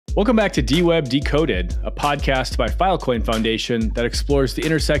Welcome back to DWeb Decoded, a podcast by Filecoin Foundation that explores the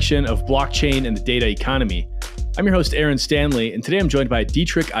intersection of blockchain and the data economy. I'm your host, Aaron Stanley, and today I'm joined by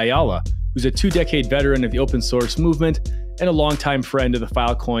Dietrich Ayala, who's a 2-decade veteran of the open source movement and a longtime friend of the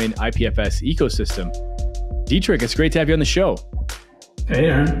Filecoin IPFS ecosystem. Dietrich, it's great to have you on the show. Hey,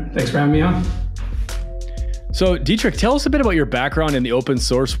 Aaron. Thanks for having me on. So, Dietrich, tell us a bit about your background in the open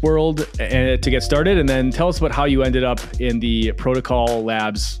source world to get started, and then tell us about how you ended up in the Protocol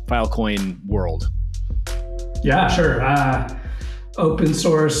Labs Filecoin world. Yeah, sure. Open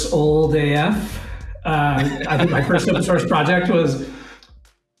source old AF. I think my first open source project was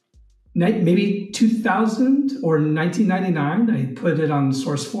maybe 2000 or 1999. I put it on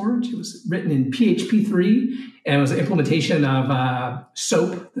SourceForge. It was written in PHP 3, and it was an implementation of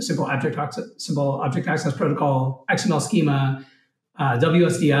SOAP, the Simple Object Access Protocol, XML schema,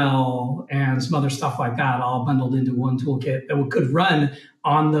 WSDL, and some other stuff like that, all bundled into one toolkit that could run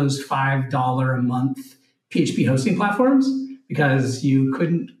on those $5 a month PHP hosting platforms, because you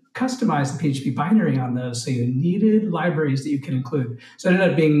couldn't customize the PHP binary on those, so you needed libraries that you could include. So it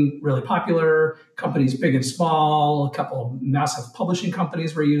ended up being really popular. Companies big and small, a couple of massive publishing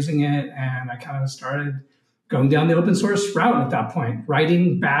companies were using it, and I kind of started going down the open source route at that point,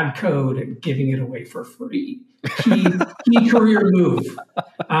 writing bad code and giving it away for free. Key career move.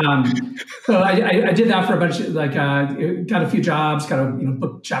 So I did that for a bunch of, got a few jobs, got a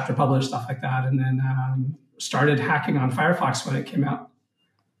book chapter published, stuff like that, and then started hacking on Firefox when it came out.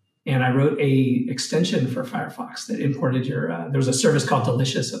 And I wrote a extension for Firefox that imported there was a service called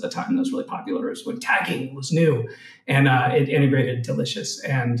Delicious at the time that was really popular. It was when tagging was new, and it integrated Delicious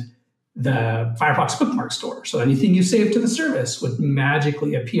and the Firefox bookmark store. So anything you saved to the service would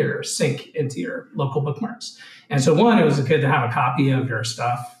magically sync into your local bookmarks. And so one, it was good to have a copy of your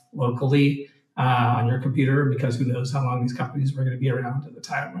stuff locally on your computer, because who knows how long these companies were going to be around at the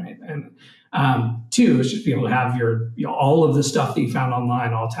time, right? And two, is just be able to have your all of the stuff that you found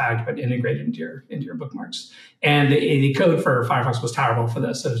online all tagged but integrated into your bookmarks. And the code for Firefox was terrible for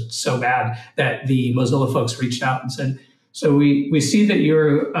this. It was so bad that the Mozilla folks reached out and said, so we see that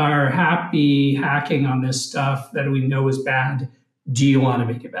you are happy hacking on this stuff that we know is bad. Do you want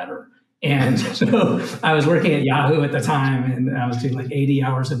to make it better? And so I was working at Yahoo at the time, and I was doing like 80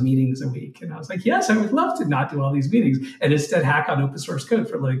 hours of meetings a week. And I was like, yes, I would love to not do all these meetings and instead hack on open source code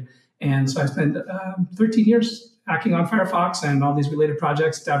for like. And so I spent 13 years hacking on Firefox and all these related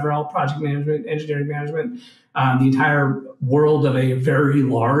projects, DevRel, project management, engineering management, the entire world of a very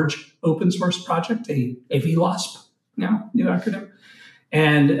large open source project, a VLOSP now, new acronym.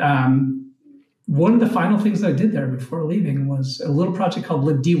 And one of the final things that I did there before leaving was a little project called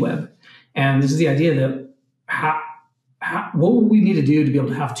libdweb. And this is the idea that what would we need to do to be able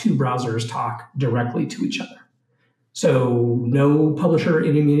to have two browsers talk directly to each other? So no publisher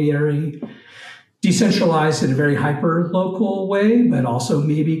intermediary, decentralized in a very hyper-local way, but also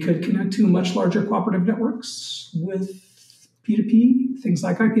maybe could connect to much larger cooperative networks with P2P, things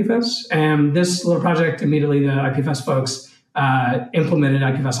like IPFS. And this little project, immediately the IPFS folks implemented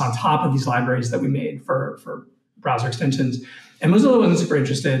IPFS on top of these libraries that we made for browser extensions. And Mozilla wasn't super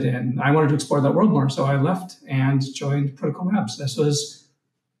interested, and I wanted to explore that world more, so I left and joined Protocol Labs. This was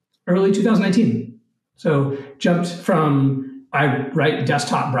early 2019. So jumped from, I write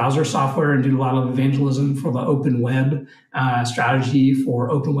desktop browser software and do a lot of evangelism for the open web strategy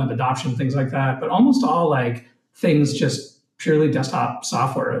for open web adoption, things like that, but almost all like things just purely desktop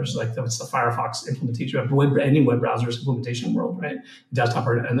software. It was like that's the Firefox implementation of any web browser's implementation world, right? Desktop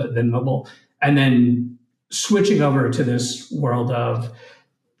and then mobile. And then switching over to this world of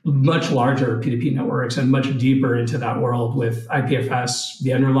much larger P2P networks and much deeper into that world with IPFS,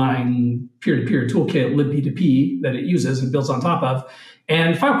 the underlying peer-to-peer toolkit, libp2p, that it uses and builds on top of,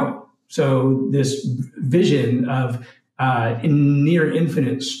 and Filecoin. So this vision of near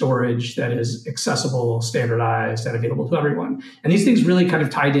infinite storage that is accessible, standardized, and available to everyone. And these things really kind of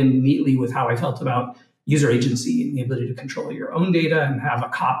tied in neatly with how I felt about user agency and the ability to control your own data and have a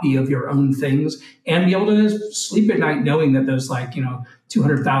copy of your own things and be able to sleep at night knowing that those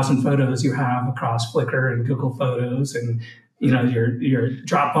 200,000 photos you have across Flickr and Google Photos and your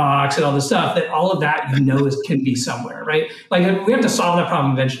Dropbox and all this stuff, that all of that can be somewhere, right? Like we have to solve that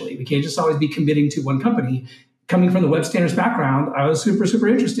problem eventually. We can't just always be committing to one company. Coming from the web standards background, I was super, super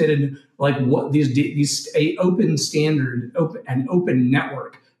interested in what these open standard, open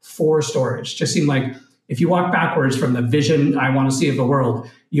network for storage just seemed like. If you walk backwards from the vision I want to see of the world,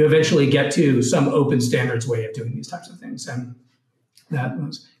 you eventually get to some open standards way of doing these types of things. And I've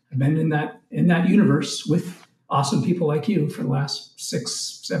been in that universe with awesome people like you for the last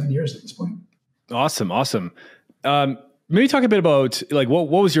 6-7 years at this point. Awesome. Maybe talk a bit about like what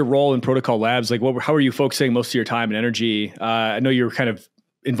was your role in Protocol Labs? Like, how are you focusing most of your time and energy? I know you're kind of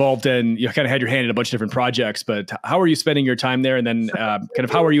involved in, you kind of had your hand in a bunch of different projects, but how are you spending your time there? And then kind of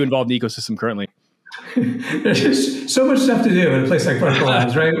how are you involved in the ecosystem currently? There's just so much stuff to do in a place like Protocol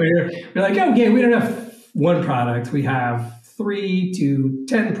Labs, right? Where you're like, okay, we don't have one product. We have 3 to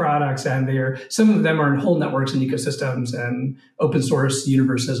 10 products, and some of them are in whole networks and ecosystems and open source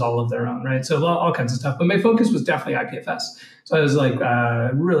universes all of their own, right? So all kinds of stuff. But my focus was definitely IPFS. So I was like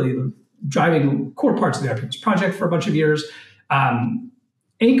really driving core parts of the IPFS project for a bunch of years,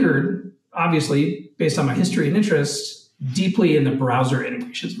 anchored, obviously, based on my history and interests, deeply in the browser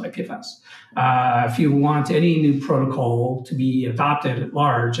integrations of IPFS. If you want any new protocol to be adopted at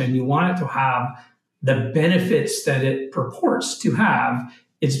large and you want it to have the benefits that it purports to have,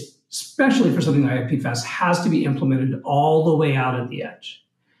 it's especially for something like IPFS, has to be implemented all the way out at the edge.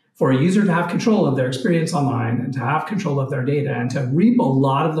 For a user to have control of their experience online and to have control of their data and to reap a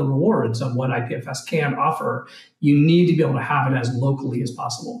lot of the rewards of what IPFS can offer, you need to be able to have it as locally as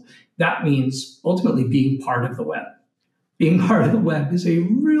possible. That means ultimately being part of the web. Being part of the web is a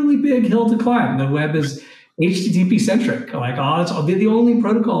really big hill to climb. The web is HTTP centric. Like, I'll be the only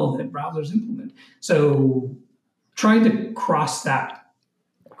protocol that browsers implement. So trying to cross that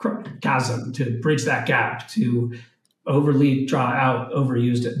chasm, to bridge that gap, to overly draw out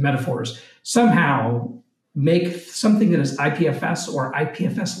overused metaphors, somehow make something that is IPFS or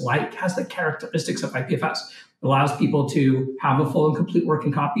IPFS-like, has the characteristics of IPFS, allows people to have a full and complete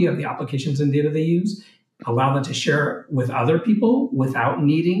working copy of the applications and data they use, allow them to share with other people without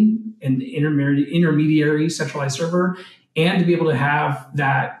needing an intermediary centralized server, and to be able to have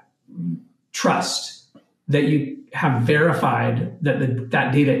that trust that you have verified that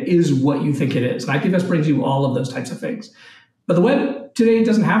that data is what you think it is. And IPFS brings you all of those types of things. But the web today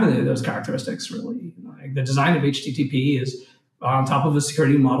doesn't have any of those characteristics, really. Like, the design of HTTP is on top of a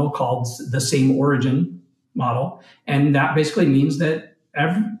security model called the same origin model. And that basically means that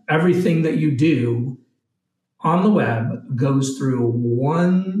everything that you do on the web goes through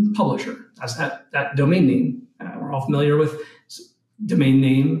one publisher. That's that domain name. We're all familiar with domain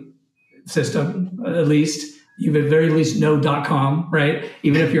name system, at least. You at very least know .com, right?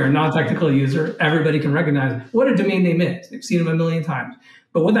 Even if you're a non-technical user, everybody can recognize what a domain name is. They've seen them a million times.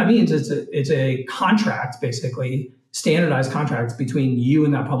 But what that means is it's a contract, basically, standardized contracts between you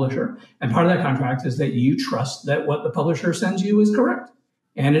and that publisher. And part of that contract is that you trust that what the publisher sends you is correct.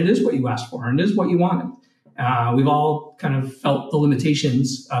 And it is what you asked for, and it is what you wanted. We've all kind of felt the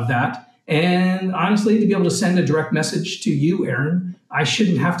limitations of that. And honestly, to be able to send a direct message to you, Aaron, I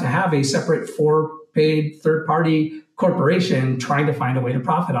shouldn't have to have a separate paid third-party corporation trying to find a way to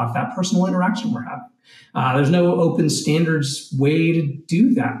profit off that personal interaction we're having. There's no open standards way to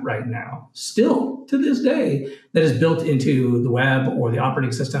do that right now, still to this day, that is built into the web or the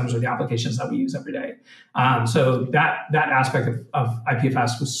operating systems or the applications that we use every day. So that aspect of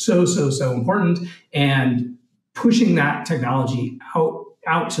IPFS was so important, and pushing that technology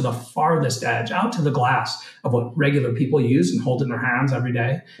out to the farthest edge, out to the glass of what regular people use and hold in their hands every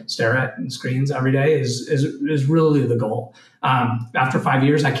day, stare at in screens every day is really the goal. After 5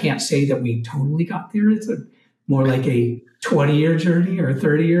 years, I can't say that we totally got there. It's more like a 20-year journey or a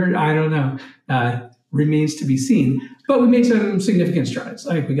 30-year, I don't know, remains to be seen. But we made some significant strides.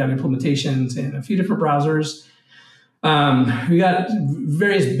 Like, we got implementations in a few different browsers. We got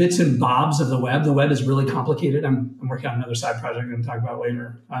various bits and bobs of the web. The web is really complicated. I'm working on another side project I'm going to talk about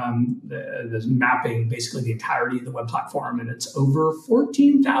later. There's mapping basically the entirety of the web platform, and it's over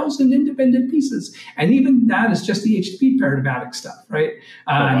 14,000 independent pieces. And even that is just the HTTP paradigmatic stuff, right?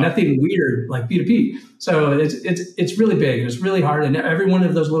 Nothing weird like B2P. So it's really big, and it's really hard. And every one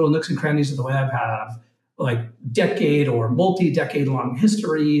of those little nooks and crannies of the web have like decade or multi-decade long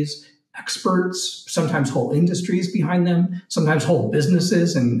histories, experts, sometimes whole industries behind them, sometimes whole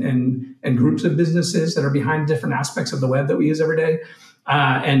businesses and groups of businesses that are behind different aspects of the web that we use every day.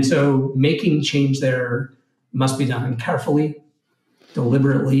 And so making change there must be done carefully,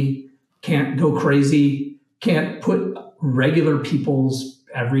 deliberately, can't go crazy, can't put regular people's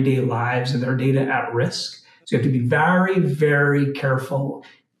everyday lives and their data at risk. So you have to be very, very careful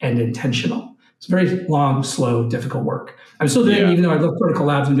and intentional. It's very long, slow, difficult work. I'm still doing, even though I love Protocol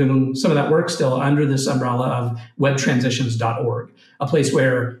Labs, I'm doing some of that work still under this umbrella of webtransitions.org, a place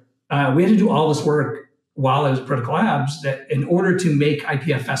where we had to do all this work while I was at Protocol Labs, that in order to make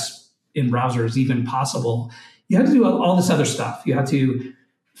IPFS in browsers even possible, you had to do all this other stuff. You had to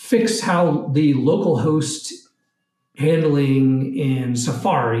fix how the local host handling in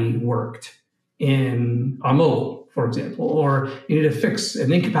Safari worked on mobile. for example, or you need to fix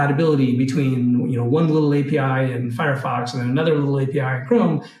an incompatibility between one little API in Firefox and another little API in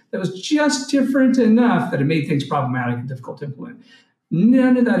Chrome that was just different enough that it made things problematic and difficult to implement.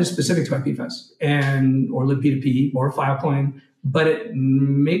 None of that is specific to IPFS or libp2p or Filecoin, but it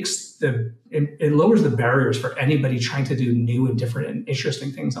lowers the barriers for anybody trying to do new and different and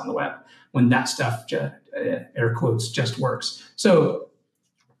interesting things on the web when that stuff, air quotes, just works. So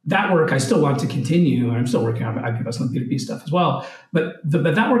that work I still want to continue, and I'm still working on IPFS and libp2p stuff as well. But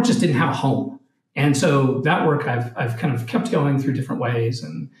that work just didn't have a home. And so that work I've kind of kept going through different ways,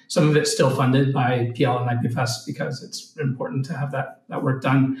 and some of it's still funded by PL and IPFS because it's important to have that work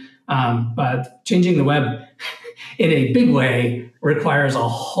done. But changing the web in a big way requires a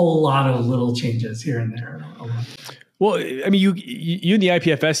whole lot of little changes here and there. Well, I mean, you and the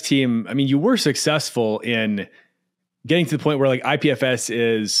IPFS team, I mean, you were successful in getting to the point where like IPFS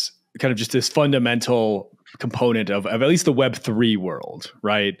is kind of just this fundamental component of at least the Web3 world,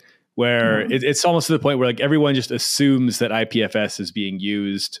 right? Where it's almost to the point where like everyone just assumes that IPFS is being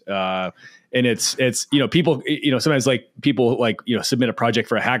used. And it's, people, sometimes like people like, submit a project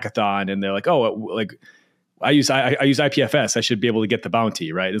for a hackathon and they're like, oh, like I use IPFS, I should be able to get the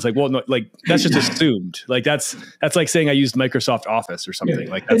bounty, right? It's like, well, no, like that's just assumed. Like that's like saying I used Microsoft Office or something.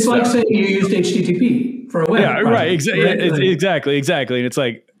 Yeah. Like that's, it's like saying you used HTTP for a web. Yeah, project, right. Exactly. Exactly. And it's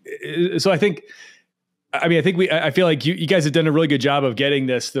like, so I feel like you guys have done a really good job of getting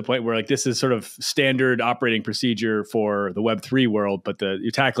this to the point where like this is sort of standard operating procedure for the Web3 world, but you're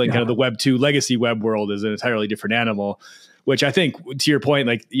tackling kind of the Web2 legacy web world is an entirely different animal. Which I think, to your point,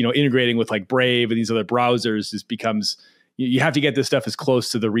 like, integrating with like Brave and these other browsers becomes, you have to get this stuff as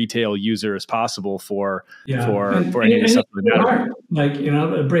close to the retail user as possible for any of this stuff. Like,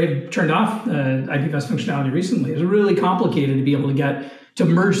 Brave turned off IPFS functionality recently. It's really complicated to be able to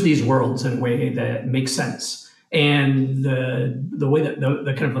merge these worlds in a way that makes sense. And the way that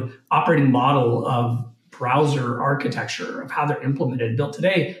the kind of operating model of browser architecture of how they're implemented and built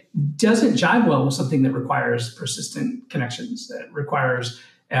today doesn't jive well with something that requires persistent connections, that requires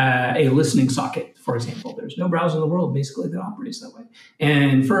a listening socket, for example. There's no browser in the world basically that operates that way.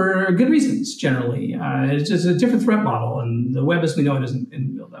 And for good reasons, generally. It's just a different threat model, and the web as we know it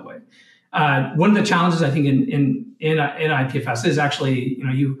isn't built that way. One of the challenges I think in IPFS is actually,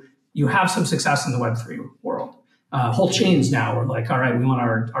 you have some success in the Web3 world. Whole chains now are like, all right, we want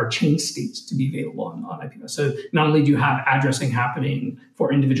our chain states to be available on IPFS. So not only do you have addressing happening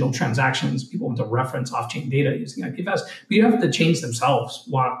for individual transactions, people want to reference off-chain data using IPFS, but you have the chains themselves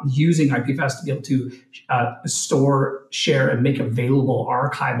using IPFS to be able to store, share, and make available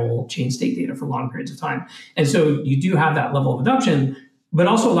archival chain state data for long periods of time. And so you do have that level of adoption, but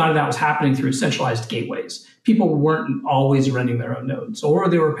also a lot of that was happening through centralized gateways. People weren't always running their own nodes, or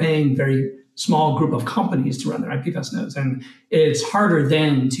they were paying very small group of companies to run their IPFS nodes. And it's harder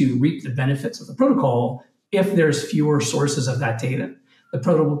then to reap the benefits of the protocol if there's fewer sources of that data. The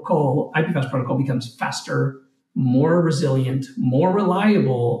IPFS protocol becomes faster, more resilient, more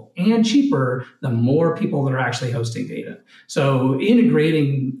reliable, and cheaper the more people that are actually hosting data. So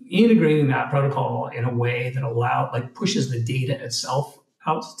integrating that protocol in a way that pushes the data itself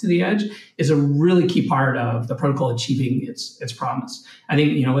out to the edge is a really key part of the protocol achieving its promise. I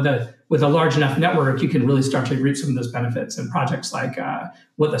think with a large enough network, you can really start to reap some of those benefits. And projects like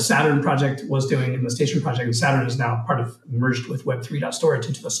what the Saturn project was doing and the Station project, and Saturn is now merged with Web3.storage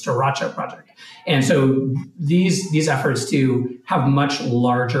into the Storacha project. And so these efforts to have much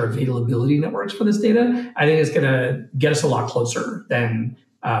larger availability networks for this data, I think is going to get us a lot closer than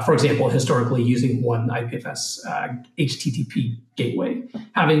for example, historically using one IPFS HTTP gateway,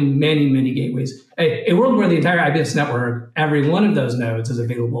 having many, many gateways. A world where the entire IPFS network, every one of those nodes is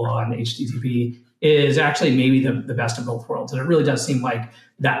available on HTTP is actually maybe the best of both worlds. And it really does seem like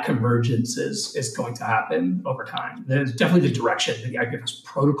that convergence is going to happen over time. There's definitely the direction that the IPFS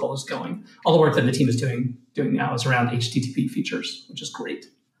protocol is going. All the work that the team is doing now is around HTTP features, which is great.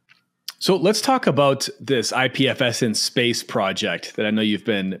 So let's talk about this IPFS in Space project that I know you've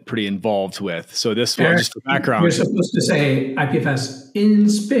been pretty involved with. So this one, just for background. You're supposed to say IPFS in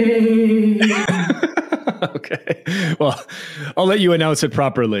space. Okay. Well, I'll let you announce it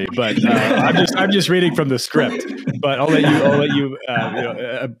properly, but I'm just reading from the script. But I'll let you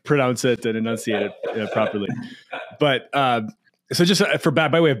pronounce it and enunciate it properly. But so just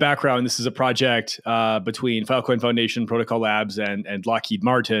by way of background, this is a project between Filecoin Foundation, Protocol Labs, and Lockheed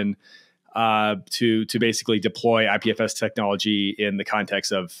Martin. To basically deploy IPFS technology in the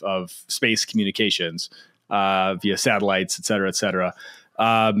context of space communications via satellites, et cetera, et cetera.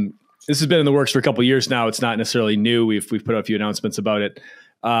 This has been in the works for a couple of years now. It's not necessarily new. We've put out a few announcements about it.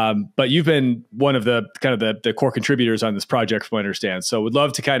 But you've been one of the kind of the core contributors on this project, from what I understand. So would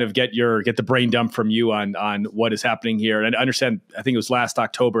love to kind of get the brain dump from you on what is happening here. And I understand, I think it was last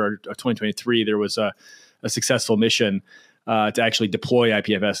October of 2023, there was a successful mission to actually deploy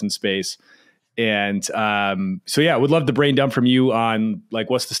IPFS in space. And so yeah, would love the brain dump from you on like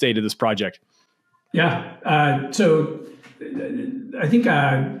what's the state of this project. Yeah. So I think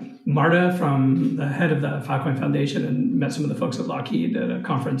Marta, from the head of the Filecoin Foundation, and met some of the folks at Lockheed at a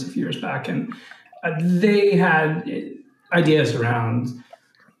conference a few years back, and they had ideas around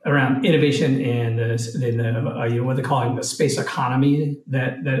innovation in the what they're calling the space economy,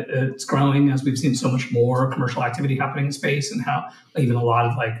 that it's growing as we've seen so much more commercial activity happening in space, and how even a lot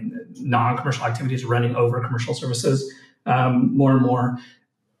of like non-commercial activities are running over commercial services more and more.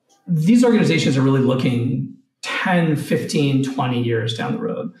 These organizations are really looking 10, 15, 20 years down the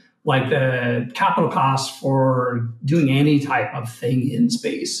road. Like the capital cost for doing any type of thing in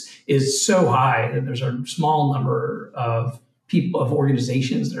space is so high that there's a small number of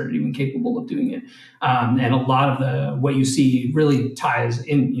organizations that are even capable of doing it. And a lot of what you see really ties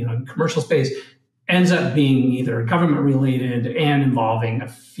in, commercial space ends up being either government related and involving a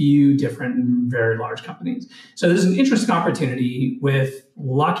few different very large companies. So there's an interesting opportunity with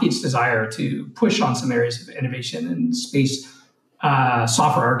Lockheed's desire to push on some areas of innovation in space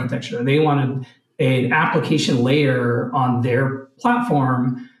software architecture. They wanted an application layer on their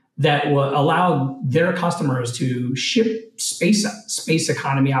platform that will allow their customers to ship space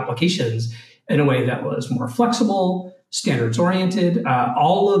economy applications in a way that was more flexible, standards oriented.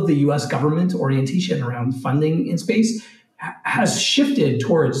 All of the US government orientation around funding in space has shifted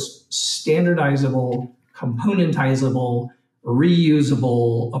towards standardizable, componentizable,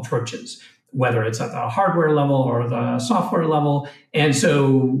 reusable approaches, whether it's at the hardware level or the software level. And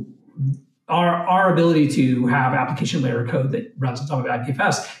so our ability to have application layer code that runs on top of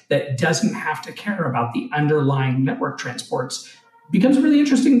IPFS that doesn't have to care about the underlying network transports becomes a really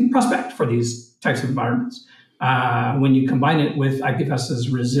interesting prospect for these types of environments. When you combine it with IPFS's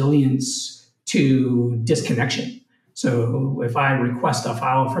resilience to disconnection. So if I request a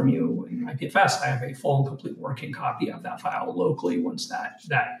file from you in IPFS, I have a full and complete working copy of that file locally once that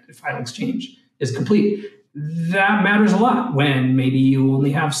file exchange is complete. That matters a lot when maybe you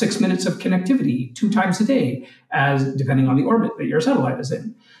only have 6 minutes of connectivity 2 times a day, depending on the orbit that your satellite is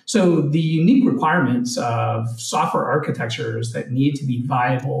in. So the unique requirements of software architectures that need to be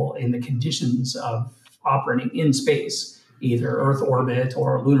viable in the conditions of operating in space, either Earth orbit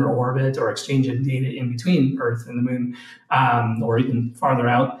or lunar orbit, or exchanging data in between Earth and the moon, or even farther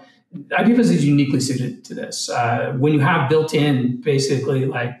out. IPFS is uniquely suited to this. When you have built-in, basically,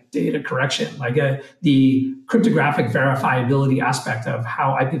 like data correction, like the cryptographic verifiability aspect of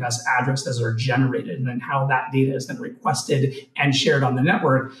how IPFS addresses are generated, and then how that data is then requested and shared on the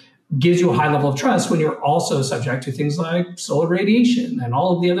network, gives you a high level of trust when you're also subject to things like solar radiation and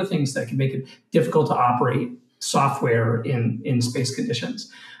all of the other things that can make it difficult to operate software in space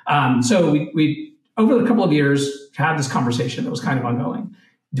conditions. So we over a couple of years had this conversation that was kind of ongoing,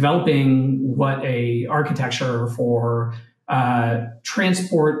 developing what a architecture for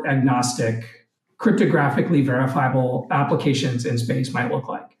transport agnostic, cryptographically verifiable applications in space might look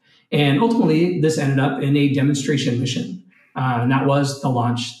like. And ultimately, this ended up in a demonstration mission. And that was the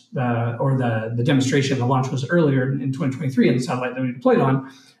launch, the demonstration. The launch was earlier in 2023 on the satellite that we deployed on.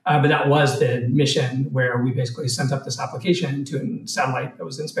 But that was the mission where we basically sent up this application to a satellite that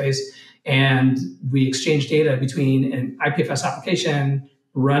was in space. And we exchanged data between an IPFS application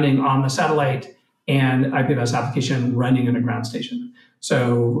running on the satellite and IPFS application running in a ground station.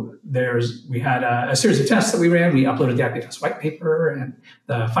 So we had a series of tests that we ran. We uploaded the IPFS white paper and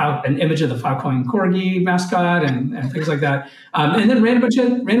an image of the Filecoin corgi mascot and things like that, and then ran a bunch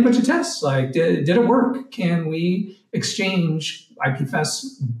of tests. Like, did it work? Can we exchange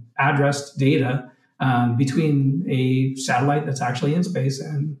IPFS addressed data between a satellite that's actually in space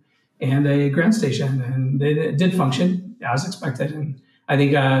and a ground station? And it did function as expected. And I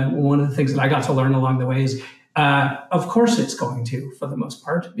think one of the things that I got to learn along the way is, of course it's going to, for the most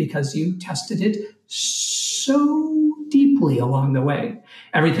part, because you tested it so deeply along the way.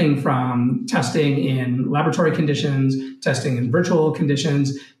 Everything from testing in laboratory conditions, testing in virtual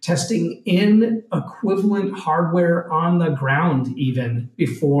conditions, testing in equivalent hardware on the ground even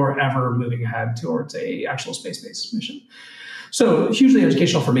before ever moving ahead towards a actual space-based mission. So hugely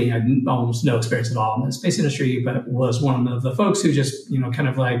educational for me. I had almost no experience at all in the space industry, but was one of the folks who just, kind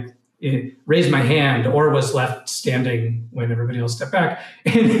of like raised my hand or was left standing when everybody else stepped back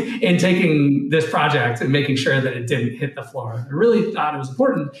in taking this project and making sure that it didn't hit the floor. I really thought it was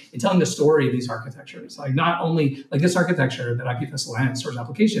important in telling the story of these architectures. Like not only like this architecture that IPFS land stores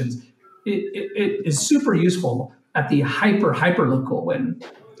applications, it is super useful at the hyper local when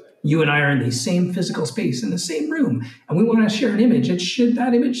you and I are in the same physical space in the same room, and we want to share an image.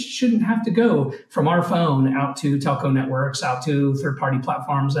 That image shouldn't have to go from our phone out to telco networks, out to third-party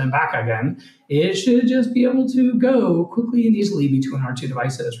platforms, and back again. It should just be able to go quickly and easily between our two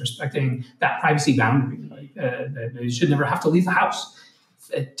devices, respecting that privacy boundary. It should never have to leave the house.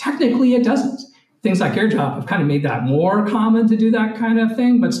 Technically, it doesn't. Things like AirDrop have kind of made that more common to do that kind of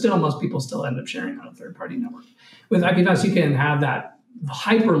thing, but still, most people still end up sharing on a third-party network. With IPFS, you can have that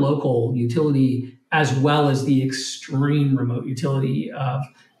hyper-local utility as well as the extreme remote utility of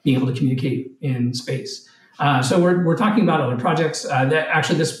being able to communicate in space. So we're talking about other projects.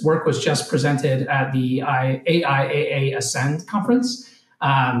 Actually, this work was just presented at the AIAA Ascend conference,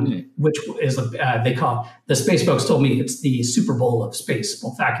 which is they call the space folks told me it's the Super Bowl of space,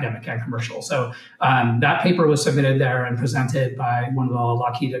 both academic and commercial. So that paper was submitted there and presented by one of the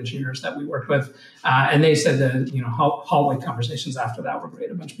Lockheed engineers that we worked with, and they said that hallway conversations after that were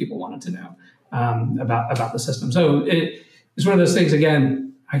great. A bunch of people wanted to know about the system. So it's one of those things again.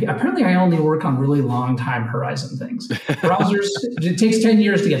 Apparently, I only work on really long time horizon things. Browsers, it takes 10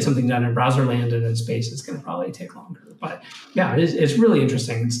 years to get something done in browser land, and in space, it's going to probably take longer. But yeah, it's really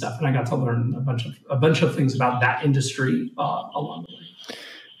interesting stuff, and I got to learn a bunch of things about that industry along the way.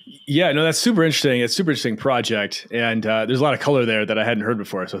 Yeah, no, that's super interesting. It's a super interesting project, and there's a lot of color there that I hadn't heard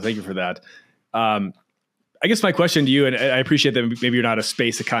before. So thank you for that. I guess my question to you, and I appreciate that maybe you're not a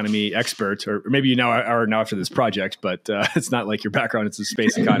space economy expert, or maybe you now are now after this project, but it's not like your background; it's a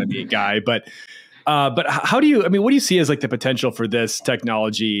space economy guy. But how do you? I mean, what do you see as like the potential for this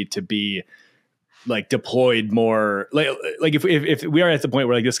technology to be like deployed more? Like if we are at the point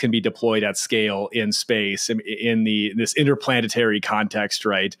where like this can be deployed at scale in space in this interplanetary context,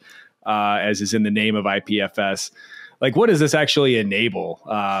 right? As is in the name of IPFS. Like, what does this actually enable?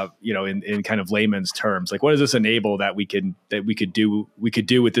 In kind of layman's terms, like, what does this enable that we could do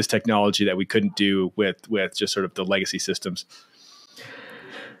with this technology that we couldn't do with just sort of the legacy systems?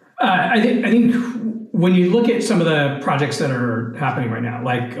 I think when you look at some of the projects that are happening right now,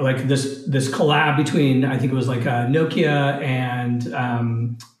 like this collab between, I think it was like Nokia and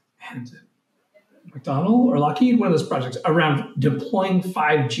McDonnell or Lockheed, one of those projects around deploying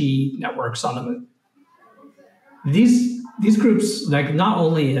 5G networks on the moon. These groups, like not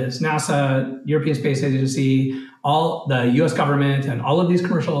only is NASA, European Space Agency, all the US government and all of these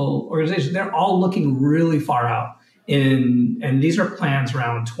commercial organizations, they're all looking really far out and these are plans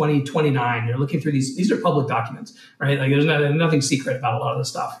around 2029. You're looking through these are public documents, right? Like there's nothing secret about a lot of this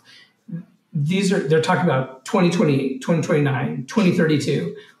stuff. They're talking about 2028, 2029,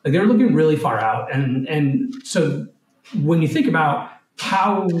 2032. Like they're looking really far out. And so when you think about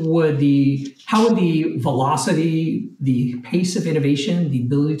how would the velocity, the pace of innovation, the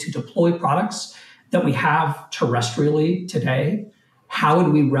ability to deploy products that we have terrestrially today, how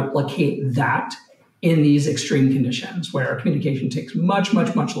would we replicate that in these extreme conditions where communication takes much,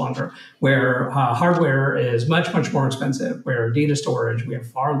 much, much longer, where hardware is much, much more expensive, where data storage, we have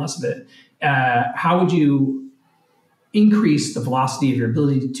far less of it. How would you increase the velocity of your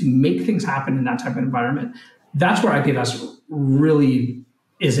ability to make things happen in that type of environment? That's where IPFS really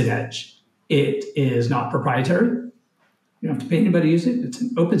is an edge. It is not proprietary. You don't have to pay anybody to use it. It's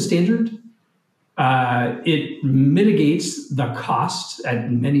an open standard. It mitigates the cost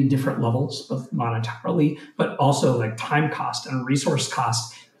at many different levels, both monetarily, but also like time cost and resource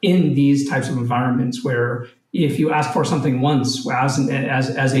cost in these types of environments where if you ask for something once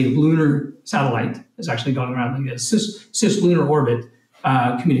as a lunar satellite is actually going around like a cislunar orbit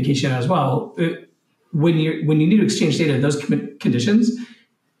communication as well, when you need to exchange data in those conditions,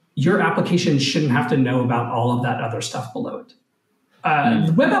 your application shouldn't have to know about all of that other stuff below it.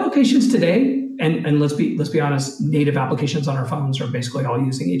 The web applications today, and let's be honest, native applications on our phones are basically all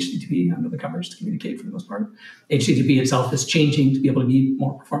using HTTP under the covers to communicate for the most part. HTTP itself is changing to be able to be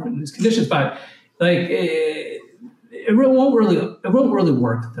more performant in these conditions, but like it won't really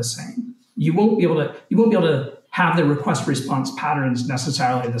work the same. You won't be able to have the request response patterns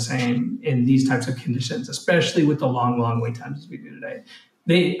necessarily the same in these types of conditions, especially with the long wait times as we do today.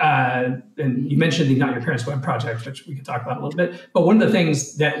 And you mentioned the Not Your Parents' Web project, which we could talk about a little bit. But one of the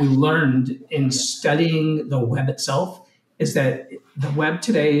things that we learned in studying the web itself is that the web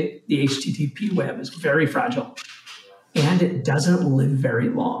today, the HTTP web, is very fragile, and it doesn't live very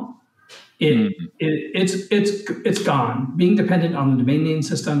long. It's gone. Being dependent on the domain name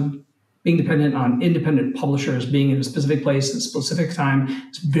system being dependent on independent publishers, being in a specific place at a specific time.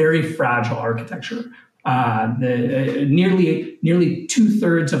 It's very fragile architecture. Nearly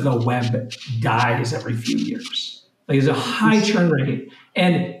 2/3 of the web dies every few years. Like, there's a high churn rate.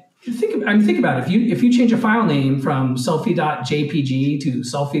 And think about it. If you change a file name from selfie.jpg to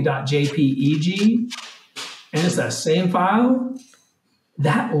selfie.jpeg, and it's the same file,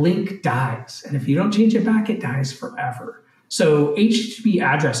 that link dies. And if you don't change it back, it dies forever. So HTTP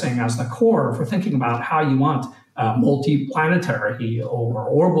addressing as the core for thinking about how you want multi-planetary or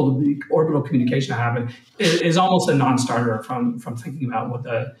orbital communication to happen is almost a non-starter from thinking about what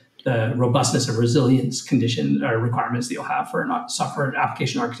the robustness and resilience condition or requirements that you'll have for a software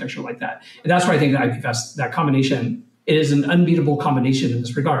application architecture like that. And that's why I think that IPFS, that combination, is an unbeatable combination in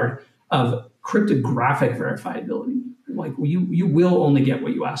this regard of cryptographic verifiability. Like, you will only get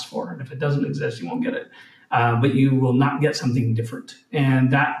what you asked for, and if it doesn't exist, you won't get it. But you will not get something different.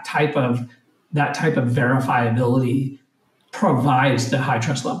 And that type of verifiability provides the high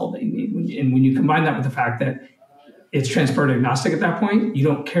trust level that you need. And when you combine that with the fact that it's transport agnostic at that point, you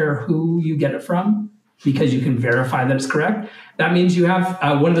don't care who you get it from because you can verify that it's correct. That means you have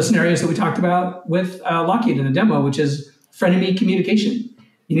one of the scenarios that we talked about with Lockheed in the demo, which is frenemy communication.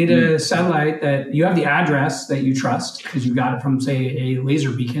 You need a satellite that you have the address that you trust because you got it from, say, a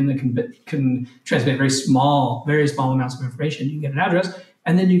laser beacon that can transmit very small amounts of information. You can get an address,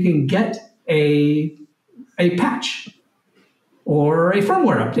 and then you can get a patch or a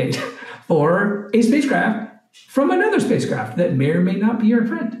firmware update for a spacecraft from another spacecraft that may or may not be your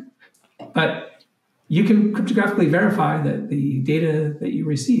friend. But you can cryptographically verify that the data that you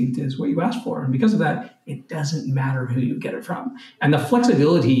received is what you asked for. And because of that, it doesn't matter who you get it from. And the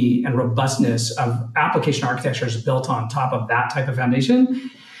flexibility and robustness of application architectures built on top of that type of foundation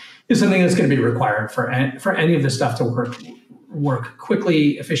is something that's going to be required for any of this stuff to work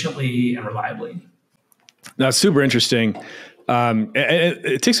quickly, efficiently, and reliably. That's super interesting.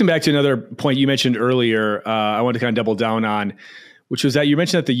 It takes me back to another point you mentioned earlier. I want to kind of double down on, which was that you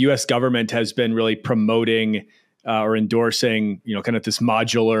mentioned that the U.S. government has been really promoting or endorsing, kind of this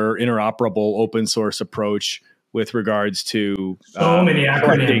modular, interoperable, open source approach with regards to so many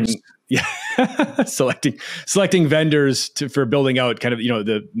acronyms. Selecting vendors for building out kind of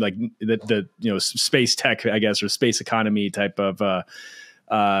the space tech, I guess, or space economy type of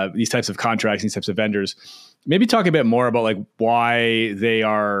these types of contracts, these types of vendors. Maybe talk a bit more about why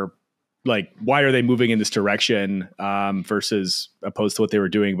are they moving in this direction versus opposed to what they were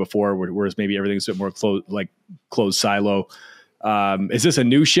doing before, whereas maybe everything's a bit more closed silo. Is this a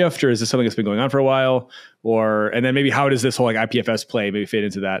new shift, or is this something that's been going on for a while? And then maybe how does this whole IPFS play maybe fit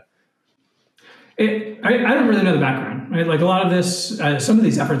into that? I don't really know the background, right? Like, a lot of this, some of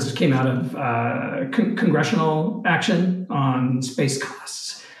these efforts came out of congressional action on space costs.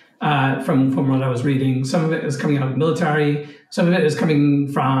 From what I was reading, some of it is coming out of the military. Some of it is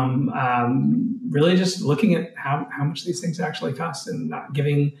coming from really just looking at how much these things actually cost and not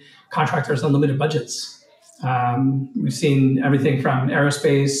giving contractors unlimited budgets. We've seen everything from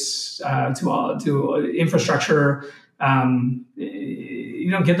aerospace to infrastructure.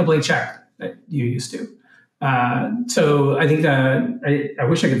 You don't get the blank check that you used to. So I think that I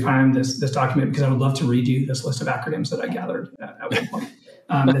wish I could find this document, because I would love to read you this list of acronyms that I gathered at one point.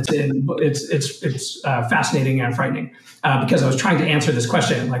 It's fascinating and frightening because I was trying to answer this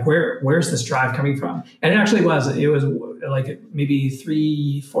question, like, where's this drive coming from? And it was like maybe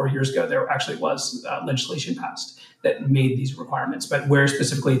 3-4 years ago, there actually was legislation passed that made these requirements, but where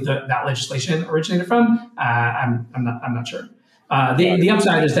specifically that legislation originated from, I'm not sure. The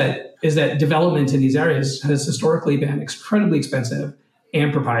upside is that development in these areas has historically been incredibly expensive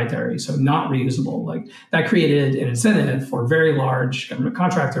and proprietary, so not reusable. Like, that created an incentive for very large government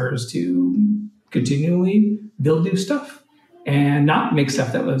contractors to continually build new stuff and not make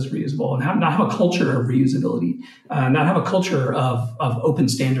stuff that was reusable, and not have a culture of reusability, not have a culture of open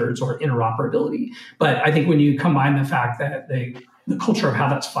standards or interoperability. But I think when you combine the fact that the culture of how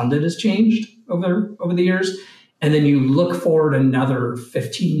that's funded has changed over the years, and then you look forward another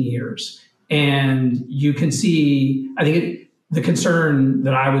 15 years, and you can see, I think the concern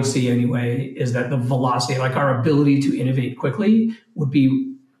that I would see anyway is that the velocity, like our ability to innovate quickly, would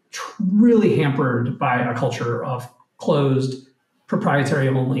be really hampered by a culture of closed, proprietary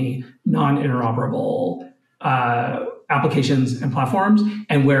only, non-interoperable applications and platforms,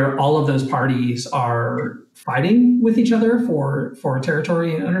 and where all of those parties are fighting with each other for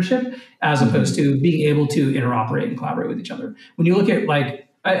territory and ownership, as opposed to being able to interoperate and collaborate with each other. When you look at, like,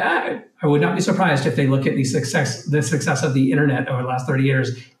 I would not be surprised if they look at the success of the internet over the last 30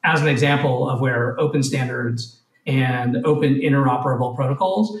 years as an example of where open standards and open interoperable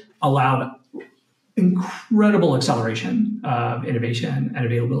protocols allowed incredible acceleration of innovation and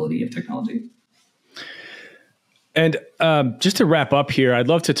availability of technology. And just to wrap up here, I'd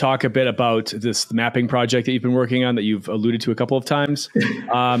love to talk a bit about this mapping project that you've been working on that you've alluded to a couple of times.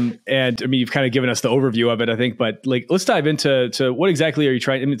 And I mean, you've kind of given us the overview of it, I think, but like, let's dive into what exactly are you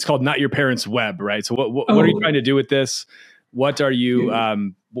trying? I mean, it's called Not Your Parents' Web, right? So what are you trying to do with this? What are you,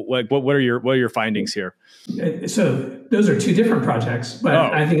 what are your findings here? So those are two different projects, but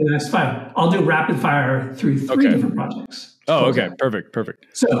I think in the next 5, I'll do rapid fire through 3 different projects. Oh, okay.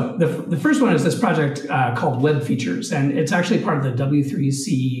 Perfect. So the first one is this project called Web Features, and it's actually part of the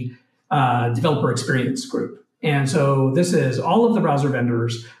W3C developer experience group. And so this is all of the browser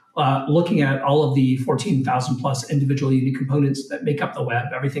vendors looking at all of the 14,000 plus individual unique components that make up the web,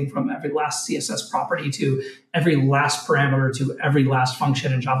 everything from every last CSS property to every last parameter to every last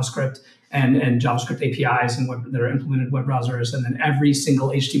function in JavaScript and JavaScript APIs and that are implemented in web browsers, and then every single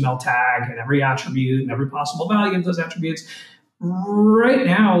HTML tag and every attribute and every possible value of those attributes. Right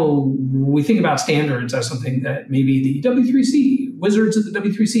now, we think about standards as something that maybe the W3C, wizards of the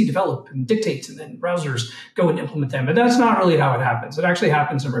W3C develop and dictate, and then browsers go and implement them. But that's not really how it happens. It actually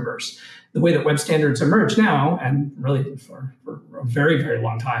happens in reverse. The way that web standards emerge now, and really for a very, very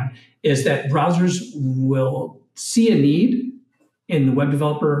long time, is that browsers will see a need in the web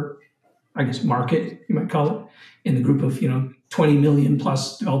developer, I guess, market, you might call it, in the group of 20 million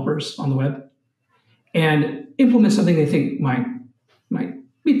plus developers on the web, and implement something they think might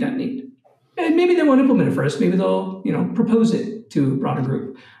meet that need. And maybe they won't implement it first. Maybe they'll propose it to a broader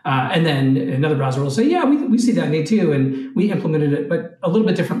group, and then another browser will say, "Yeah, we see that need too, and we implemented it, but a little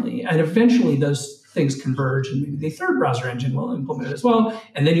bit differently." And eventually, those things converge, and maybe the third browser engine will implement it as well,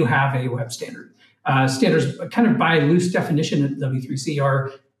 and then you have a web standard. Standards, kind of by loose definition at W3C,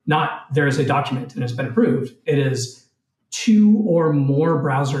 are not there is a document and it's been approved. It is 2 or more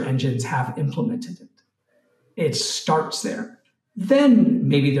browser engines have implemented it. It starts there. Then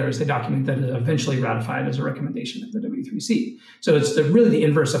maybe there is a document that is eventually ratified as a recommendation of the W3C. So it's really the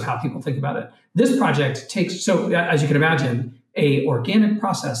inverse of how people think about it. This project takes, so as you can imagine, a organic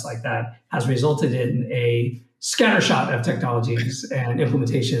process like that has resulted in a scattershot of technologies and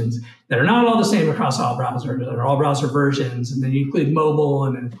implementations that are not all the same across all browsers, that are all browser versions, and then you include mobile,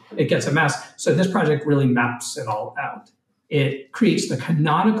 and then it gets a mess. So this project really maps it all out. It creates the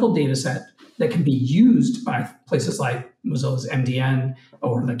canonical data set that can be used by places like Mozilla's MDN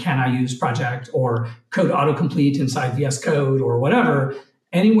or the Can I Use project or code autocomplete inside VS Code or whatever.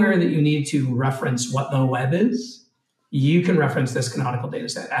 Anywhere that you need to reference what the web is, you can reference this canonical data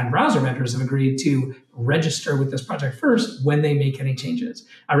set. And browser vendors have agreed to register with this project first when they make any changes.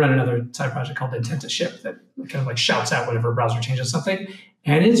 I run another side project called Intent to Ship that kind of like shouts out whenever a browser changes something.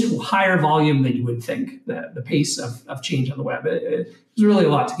 And it's higher volume than you would think, the pace of change on the web. It's really a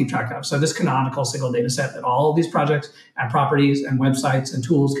lot to keep track of. So this canonical single data set that all of these projects and properties and websites and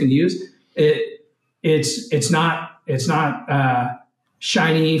tools can use, it's not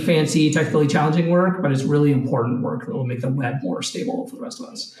shiny, fancy, technically challenging work, but it's really important work that will make the web more stable for the rest of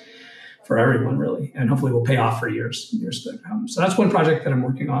us, for everyone really, and hopefully will pay off for years to come. So that's one project that I'm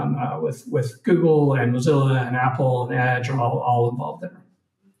working on with Google and Mozilla and Apple and Edge are all involved there.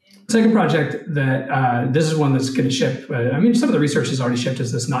 Second project that this is one that's going to ship. Some of the research has already shipped.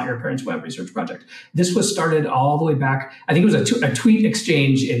 Is this Not Your Parents' Web research project? This was started all the way back. I think it was a tweet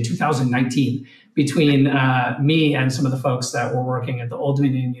exchange in 2019 between me and some of the folks that were working at the Old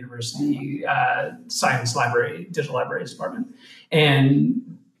Dominion University Science Library, Digital Libraries Department.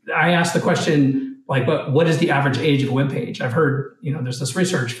 And I asked the question, like, what is the average age of a web page? I've heard, there's this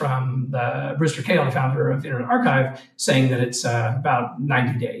research from the Brewster Kahle, the founder of Internet Archive, saying that it's about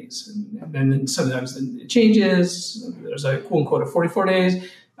 90 days. And then sometimes it changes. There's a quote unquote of 44 days.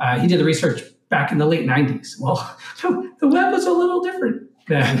 He did the research back in the late 90s. Well, the web was a little different.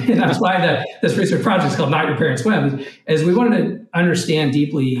 And that's why this research project is called Not Your Parents' Web, is we wanted to understand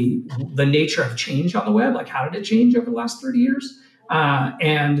deeply the nature of change on the web, like how did it change over the last 30 years?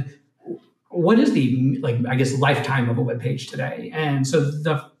 And what is the, lifetime of a web page today? And so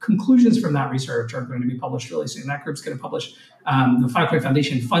the conclusions from that research are going to be published really soon. That group's going to publish. The Filecoin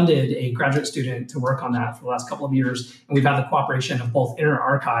Foundation funded a graduate student to work on that for the last couple of years. And we've had the cooperation of both Internet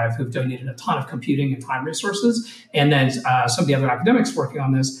Archive, who've donated a ton of computing and time resources, and then some of the other academics working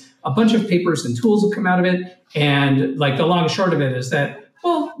on this. A bunch of papers and tools have come out of it. And the long and short of it is that,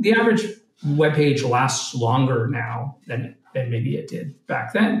 well, the average web page lasts longer now than maybe it did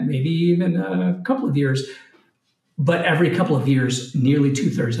back then, maybe even a couple of years. But every couple of years, nearly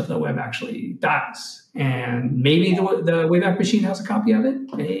 2/3 of the web actually dies. And maybe the Wayback Machine has a copy of it.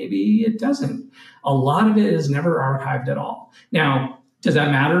 Maybe it doesn't. A lot of it is never archived at all. Now, does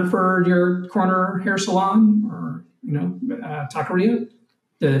that matter for your corner hair salon or taqueria?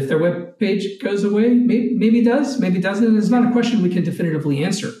 If their web page goes away, maybe it does, maybe it doesn't. It's not a question we can definitively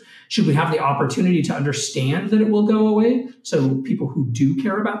answer. Should we have the opportunity to understand that it will go away so people who do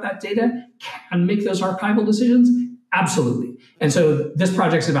care about that data can make those archival decisions? Absolutely. And so this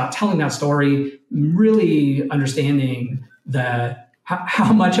project is about telling that story, really understanding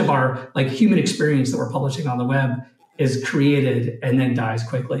how much of our human experience that we're publishing on the web is created and then dies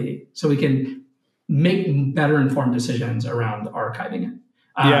quickly, so we can make better informed decisions around archiving it.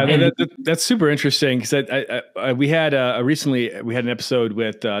 That's super interesting, because we had recently we had an episode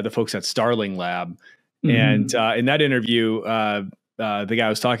with the folks at Starling Lab, and in that interview, the guy I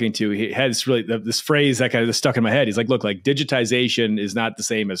was talking to, he had this phrase that kind of stuck in my head. He's like, "Look, digitization is not the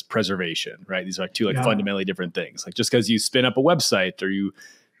same as preservation, right? These are two fundamentally different things. Like, just because you spin up a website or you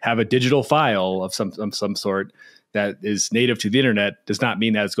have a digital file of some sort that is native to the internet does not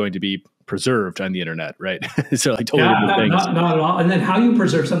mean that it's going to be preserved on the internet, right?" So totally different things. Not at all. And then how you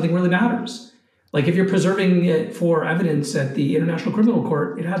preserve something really matters. Like if you're preserving it for evidence at the International Criminal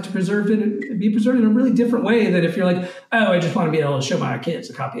Court, it has to be preserved in a really different way than if you're like, oh, I just want to be able to show my kids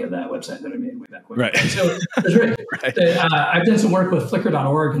a copy of that website that I made way back when. Right. And so I've done some work with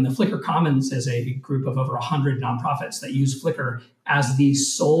Flickr.org, and the Flickr Commons is a group of over 100 nonprofits that use Flickr as the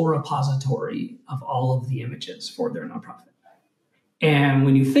sole repository of all of the images for their nonprofit. And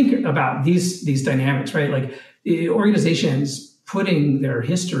when you think about these dynamics, right, like the organizations putting their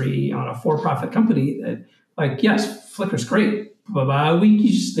history on a for-profit company that, yes, Flickr's great, but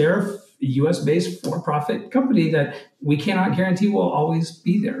they're a US-based for-profit company that we cannot guarantee will always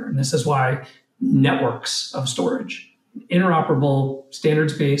be there. And this is why networks of storage, interoperable,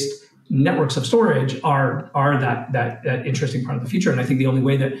 standards-based networks of storage are that interesting part of the future. And I think the only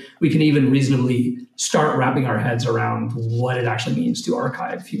way that we can even reasonably start wrapping our heads around what it actually means to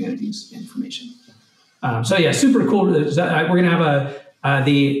archive humanities information. Super cool. We're going to have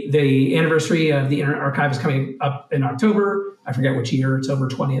the anniversary of the Internet Archive is coming up in October. I forget which year. It's over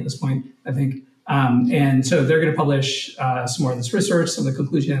 20 at this point, I think. And so they're going to publish some more of this research, some of the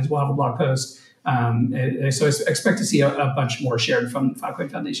conclusions. We'll have a blog post. So I expect to see a bunch more shared from the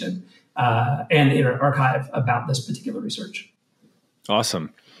Filecoin Foundation and the Internet Archive about this particular research.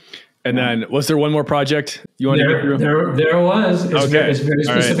 Awesome. And then, was there one more project you wanted to go through? There was. It's very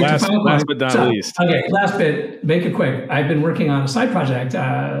specific to Filecoin. Last but not least. Okay, last bit. Make it quick. I've been working on a side project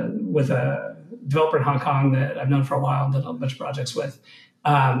with a developer in Hong Kong that I've known for a while and done a bunch of projects with,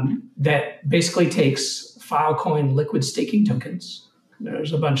 that basically takes Filecoin liquid staking tokens.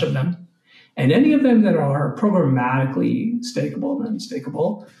 There's a bunch of them. And any of them that are programmatically stakeable and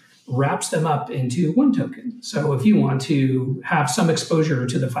unstakeable wraps them up into one token. So if you want to have some exposure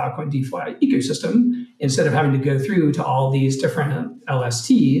to the Filecoin DeFi ecosystem, instead of having to go through to all these different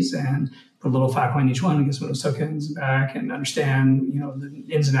LSTs and put a little Filecoin in each one and get some of those tokens back and understand,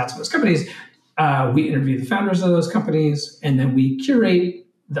 the ins and outs of those companies, we interview the founders of those companies, and then we curate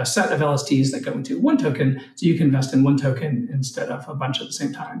the set of LSTs that go into one token, so you can invest in one token instead of a bunch at the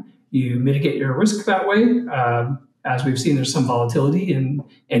same time. You mitigate your risk that way. As we've seen, there's some volatility in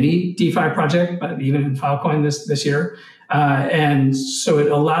any DeFi project, but even in Filecoin this year. And so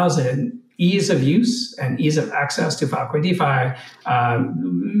it allows an ease of use and ease of access to Filecoin DeFi,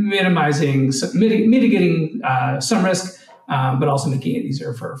 mitigating some risk, but also making it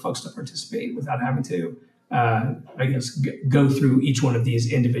easier for folks to participate without having to, go through each one of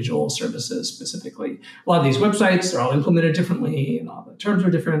these individual services specifically. A lot of these websites are all implemented differently and all the terms are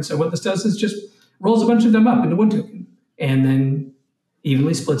different. So what this does is just rolls a bunch of them up into one token and then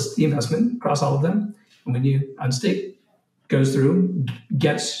evenly splits the investment across all of them. And when you unstake, goes through,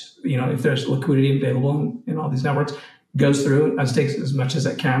 gets, if there's liquidity available in all these networks, goes through, unstakes as much as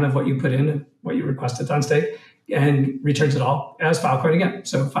it can of what you put in and what you requested to unstake, and returns it all as Filecoin again.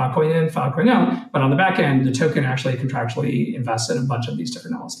 So Filecoin in, Filecoin out, but on the back end, the token actually contractually invests in a bunch of these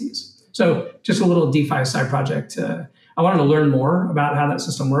different LSTs. So just a little DeFi side project. I wanted to learn more about how that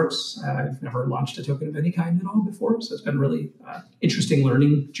system works. I've never launched a token of any kind at all before, so it's been a really interesting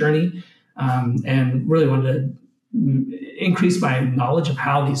learning journey, and really wanted to increase my knowledge of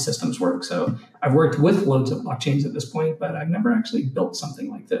how these systems work. So I've worked with loads of blockchains at this point, but I've never actually built something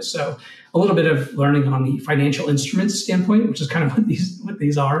like this. So a little bit of learning on the financial instruments standpoint, which is kind of what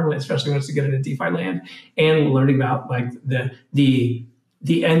these are, especially once you get into DeFi land, and learning about the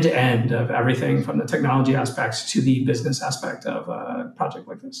end-to-end of everything from the technology aspects to the business aspect of a project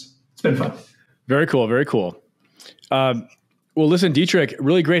like this. It's been fun. Very cool. Very cool. Well, listen, Dietrich,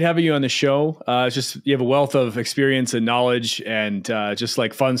 really great having you on the show. It's just you have a wealth of experience and knowledge, and just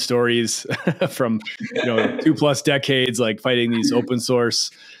like fun stories from 2+ decades, like fighting these open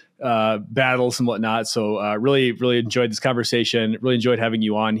source battles and whatnot. So really, really enjoyed this conversation. Really enjoyed having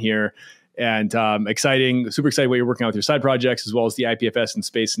you on here, and super excited what you're working on with your side projects as well as the IPFS and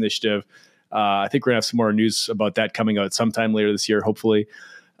Space Initiative. I think we're gonna have some more news about that coming out sometime later this year, hopefully.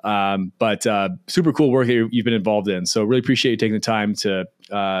 But super cool work that you've been involved in. So really appreciate you taking the time to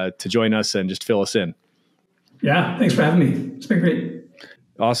join us and just fill us in. Yeah, thanks for having me. It's been great.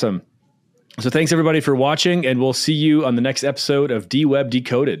 Awesome. So thanks everybody for watching, and we'll see you on the next episode of DWeb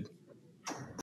Decoded.